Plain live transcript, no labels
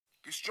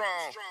Be strong.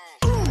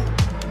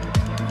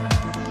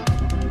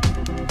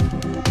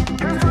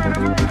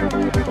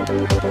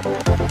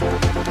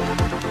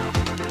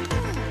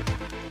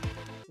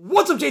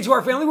 What's up,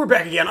 J2R family? We're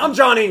back again. I'm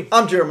Johnny.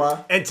 I'm Jeremiah.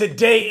 And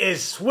today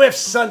is Swift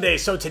Sunday.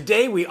 So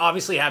today we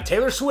obviously have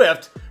Taylor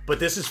Swift, but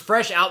this is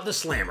fresh out the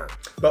slammer.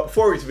 But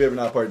before we get to ever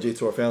not part of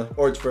J2R family,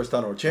 or it's your first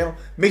time on our channel,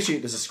 make sure you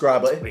hit the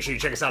subscribe button. Make sure you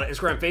check us out on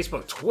Instagram,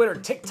 Facebook, Twitter,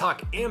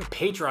 TikTok, and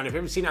Patreon. If you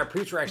haven't seen our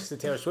previous reactions to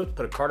Taylor Swift,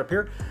 put a card up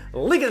here.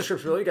 Link in the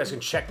description below. You guys can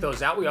check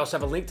those out. We also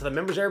have a link to the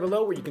members area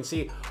below where you can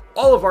see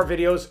all of our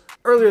videos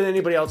earlier than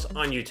anybody else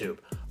on YouTube.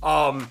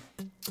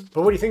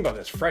 But what do you think about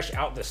this? Fresh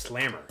out the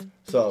slammer.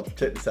 So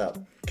check this out.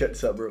 Cut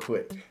this up real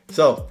quick.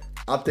 So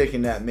I'm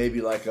thinking that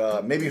maybe like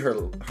maybe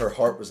her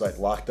heart was like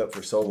locked up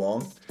for so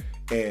long,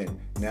 and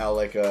now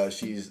like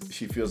she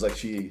feels like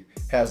she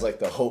has like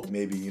the hope,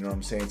 maybe, you know what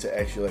I'm saying, to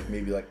actually like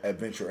maybe like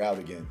adventure out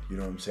again, you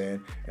know what I'm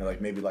saying, and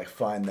like maybe like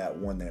find that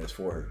one that is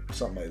for her,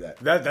 something like that.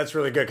 That's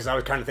really good, because I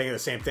was kind of thinking the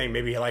same thing.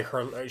 Maybe like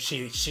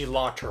she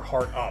locked her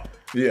heart up,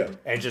 yeah,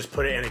 and just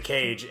put it in a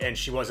cage, and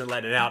she wasn't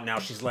letting it out. Now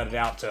she's let it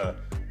out to,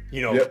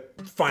 you know,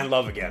 find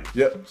love again.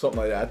 Yep, something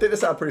like that. I think that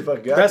sounds pretty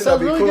fucking good. That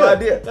sounds really good.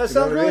 Idea. That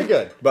sounds really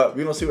good. But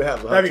we don't see what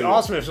happens. That'd be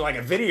awesome if it was like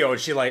a video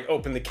and she like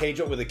opened the cage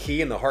up with a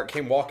key and the heart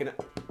came walking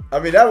out. I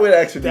mean, that would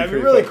actually be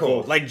pretty really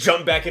cool. Like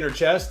jump back in her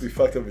chest. Be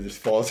fucked up and just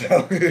falls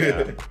out.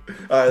 Yeah.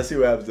 All right, let's see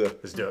what happens though.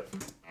 Let's do it.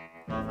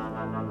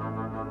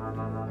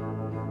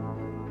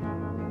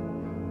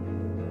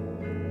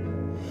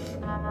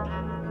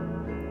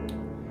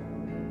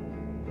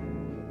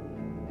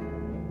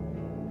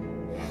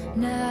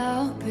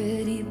 Now,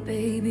 pretty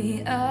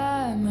baby,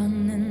 I'm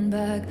running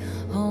back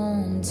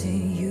home to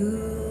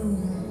you.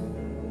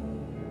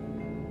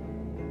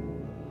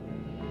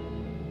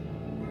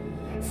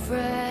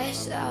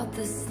 Fresh out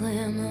the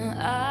slammer,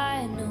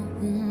 I know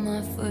who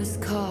my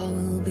first call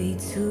will be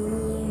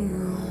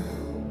to.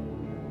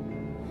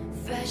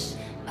 Fresh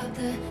out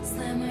the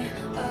slammer,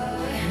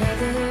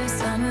 another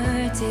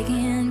summer,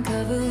 taking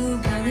cover,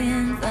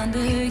 rolling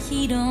thunder.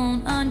 He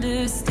don't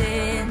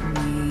understand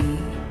me.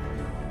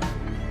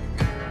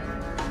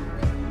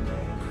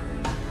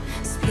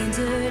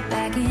 Splintered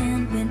back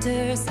in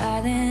winter,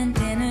 silent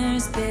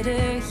dinners,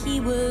 bitter. He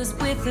was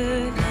with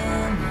her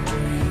in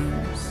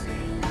dreams.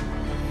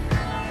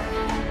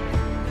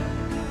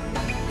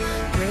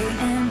 Gray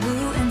and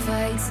blue and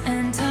fights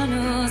and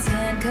tunnels,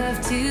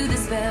 handcuffed to the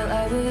spell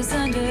I was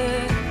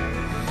under.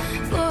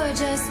 For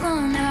just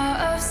 1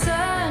 hour of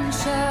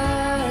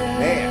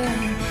sunshine.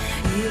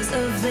 Years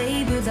of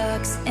labor,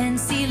 locks and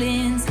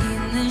ceilings,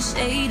 in the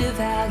shade of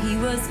how he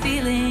was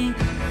feeling.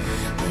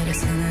 But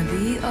it's gonna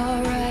be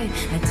alright,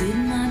 I did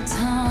my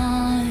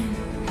time.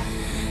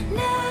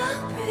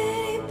 Now,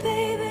 pretty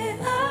baby,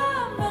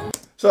 I'm running.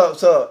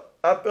 So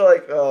I feel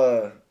like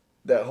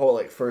that whole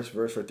like first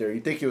verse right there,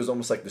 you think it was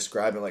almost like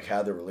describing like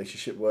how their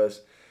relationship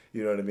was,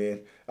 you know what I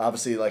mean?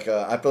 Obviously, like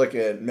I feel like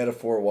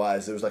metaphor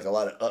wise, there was like a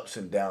lot of ups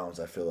and downs.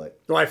 I feel like.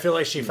 Well, I feel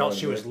like she felt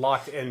she was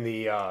locked in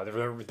the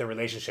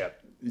relationship.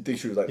 You think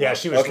she was like? Yeah,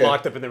 she was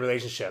locked up in the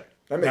relationship.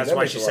 That's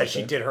why she said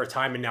she did her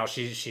time, and now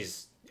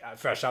she's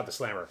fresh out the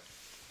slammer.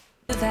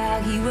 How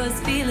he was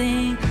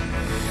feeling,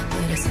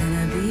 but it's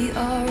gonna be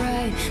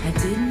alright. I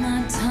did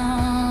my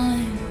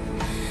time.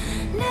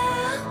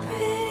 Now,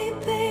 pretty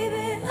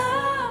baby,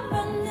 I'm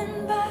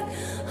running back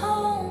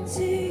home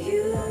to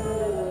you.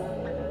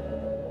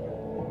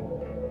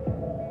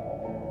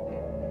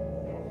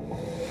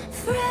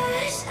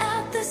 Fresh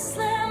out the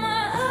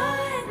slammer,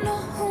 I know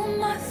who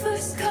my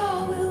first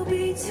call will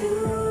be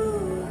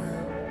to.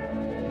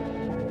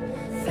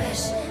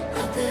 Fresh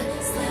out the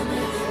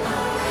slammer.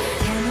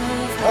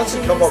 How does she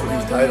come up with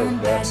these titles,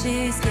 bro?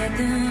 Ashes, get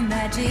the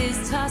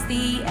matches, toss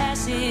the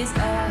ashes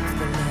off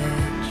the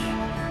ledge.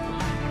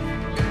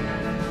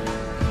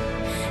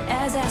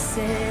 As I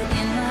said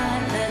in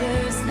my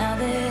letters, now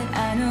that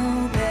I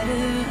know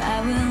better,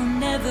 I will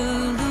never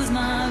lose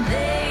my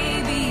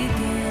baby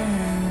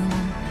again.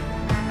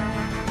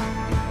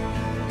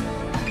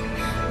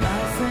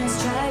 My friends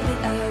tried, but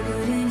I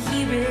wouldn't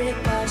hear it.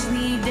 Watch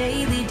me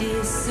daily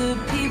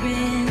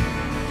disappearing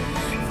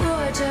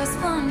for just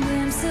one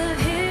glimpse of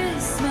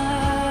his smile.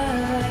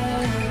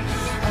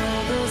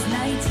 All those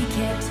nights he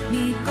kept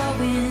me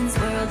going,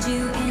 swirled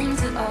you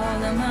into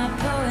all of my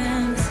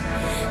poems.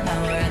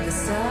 Now we're at the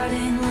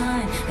starting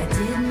line, I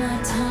did my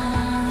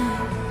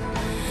time.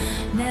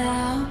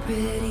 Now,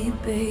 pretty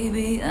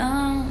baby,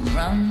 I'm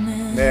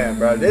running. Man,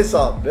 bro, this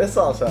song sounds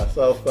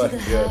so fucking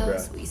good, bro.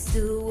 We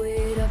still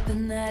wait up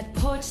in that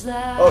porch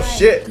light. Oh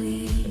shit!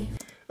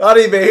 I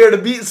didn't even hear the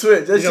beat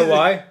switch. You know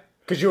why?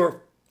 Because you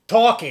were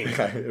talking.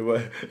 It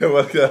was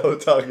that I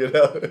was talking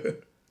out.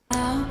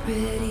 Now,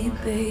 pretty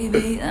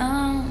baby,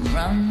 I'm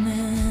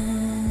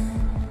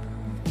running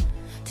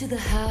to the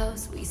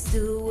house. We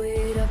still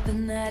wait up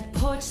in that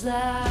porch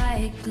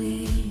light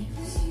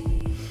gleams.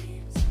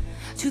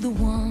 To the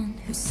one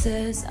who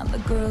says I'm the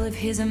girl of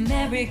his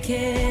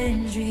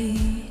American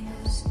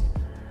dreams.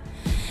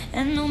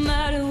 And no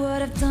matter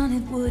what I've done,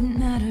 it wouldn't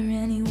matter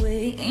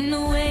anyway. Ain't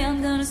no way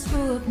I'm gonna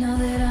screw up now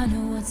that I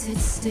know what's at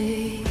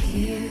stake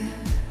here.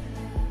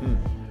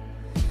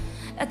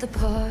 At the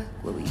park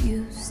where we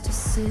used to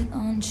sit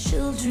on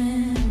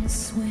children's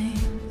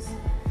swings,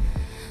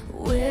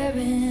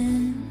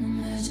 wearing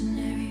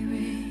imaginary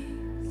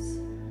rings.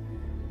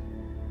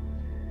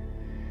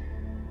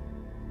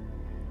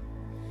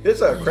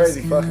 It's a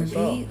crazy fucking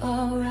song.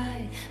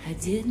 Alright, I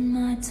did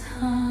my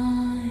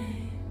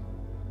time.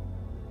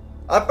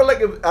 I feel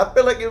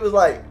like it was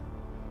like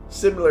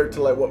similar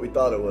to like what we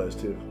thought it was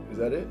too. Is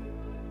that it?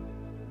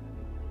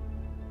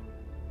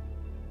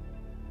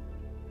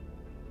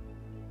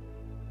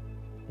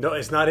 No,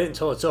 it's not it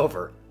until it's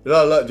over.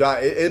 No, look, John,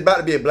 it's about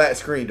to be a black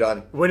screen,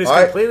 Johnny. When it's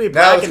All completely right?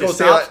 black Now and it's it gonna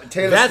say, stops, like,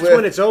 Taylor that's Swift,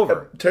 when it's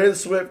over. Taylor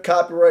Swift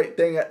copyright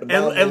thing at the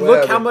bottom. And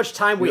look how much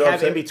time we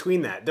have in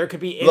between that. There could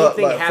be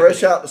anything look, happening.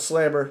 fresh out the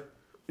slammer,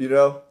 you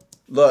know.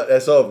 Look,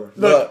 that's over.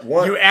 Look,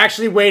 one. you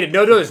actually waited.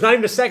 No, there's not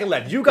even a second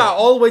left. You got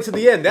all the way to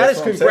the end. That That's is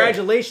what I'm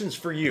congratulations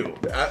for you.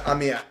 I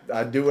mean,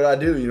 I do what I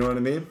do. You know what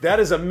I mean? That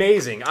is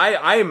amazing.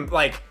 I am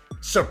like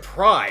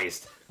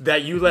surprised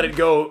that you let it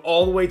go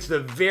all the way to the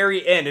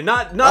very end, and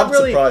not I'm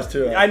really. surprised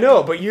too. I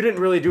know, but you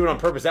didn't really do it on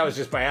purpose. That was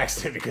just by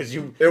accident because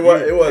you. It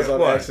was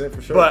on accident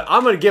for sure. But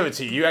I'm gonna give it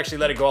to you. You actually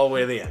let it go all the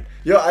way to the end.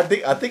 Yo, I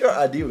think our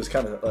idea was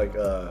kind of like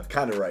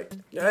kind of right.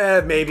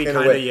 Maybe In kind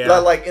a of way. yeah.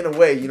 Like in a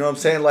way, you know what I'm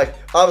saying? Like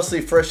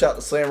obviously fresh out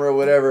the slammer or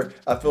whatever.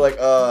 I feel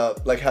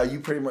like how you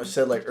pretty much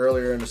said like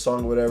earlier in the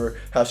song or whatever,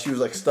 how she was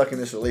like stuck in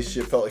this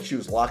relationship, felt like she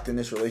was locked in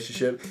this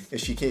relationship, and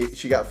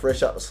she got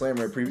fresh out the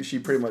slammer. And she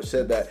pretty much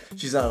said that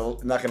she's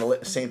not gonna let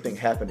the same thing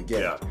happen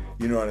again. Yeah.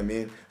 You know what I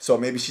mean? So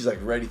maybe she's like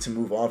ready to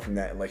move on from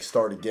that and like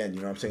start again. You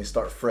know what I'm saying?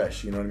 Start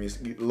fresh. You know what I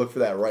mean? Look for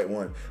that right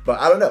one. But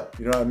I don't know.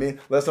 You know what I mean?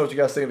 Let us know what you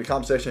guys think in the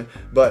comment section.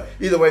 But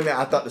either way, man,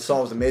 I thought the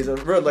song was amazing.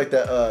 I really like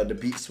that the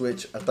beat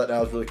switch. I thought that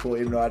was really cool,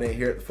 even though I didn't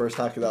hear it the first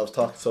time because I was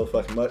talking so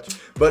fucking much.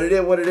 But it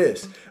is what it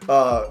is.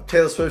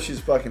 Taylor Swift, she's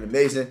fucking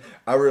amazing.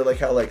 I really like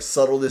how like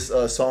subtle this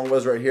song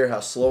was right here, how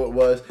slow it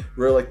was.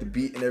 Really like the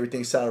beat and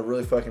everything sounded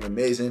really fucking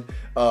amazing.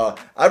 I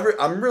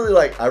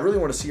really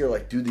want to see her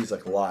like do these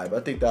like live. I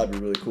think that'd be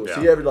really cool. Yeah.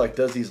 If she ever like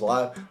does these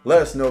live,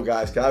 let us know,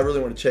 guys. Cause I really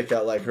want to check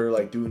out like her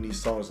like doing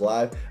these songs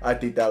live. I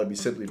think that would be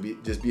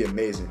just be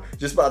amazing,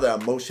 just by the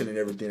emotion and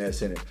everything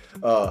that's in it.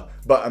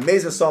 But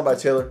amazing song by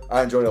Taylor.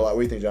 I enjoyed it a lot.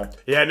 What do you think, John?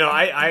 Yeah, no,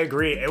 I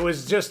agree. It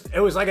was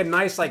like a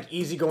nice, like,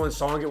 easygoing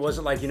song. It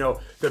wasn't like, you know,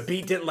 the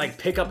beat didn't like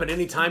pick up at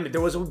any time.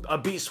 There was a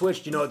beat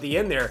switch, you know, at the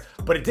end there,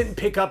 but it didn't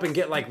pick up and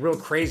get like real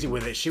crazy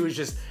with it.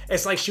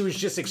 It's like she was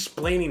just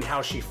explaining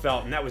how she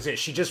felt, and that was it.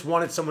 She just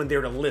wanted someone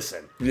there to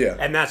listen. Yeah.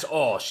 And that's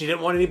all. She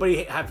didn't want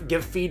anybody to have to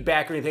give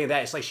feedback or anything like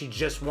that. It's like she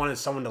just wanted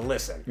someone to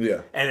listen.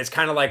 Yeah. And it's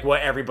kind of like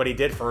what everybody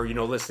did for her, you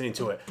know, listening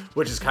to it,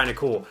 which is kind of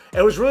cool.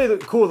 It was really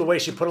cool the way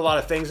she put a lot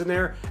of things in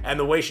there, and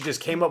the way she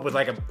just came up with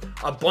like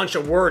a bunch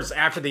of words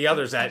after the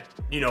others that,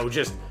 you know,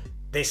 just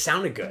they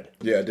sounded good.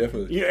 Yeah,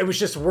 definitely. You know, it was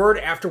just word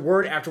after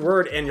word after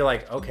word, and you're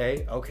like,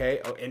 okay,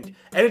 and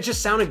it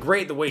just sounded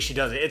great the way she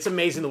does it. It's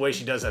amazing the way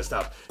she does that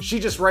stuff. She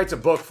just writes a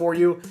book for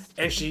you,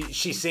 and she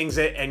sings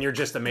it, and you're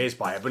just amazed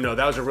by it. But no,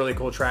 that was a really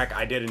cool track.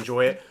 I did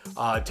enjoy it.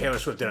 Taylor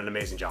Swift did an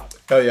amazing job.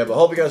 Hell yeah, but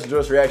hope you guys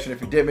enjoyed this reaction.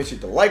 If you did, make sure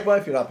you hit the like button.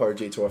 If you're not part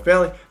of J2R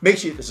family, make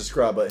sure you hit the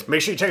subscribe button.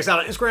 Make sure you check us out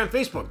on Instagram,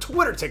 Facebook,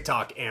 Twitter,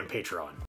 TikTok, and Patreon.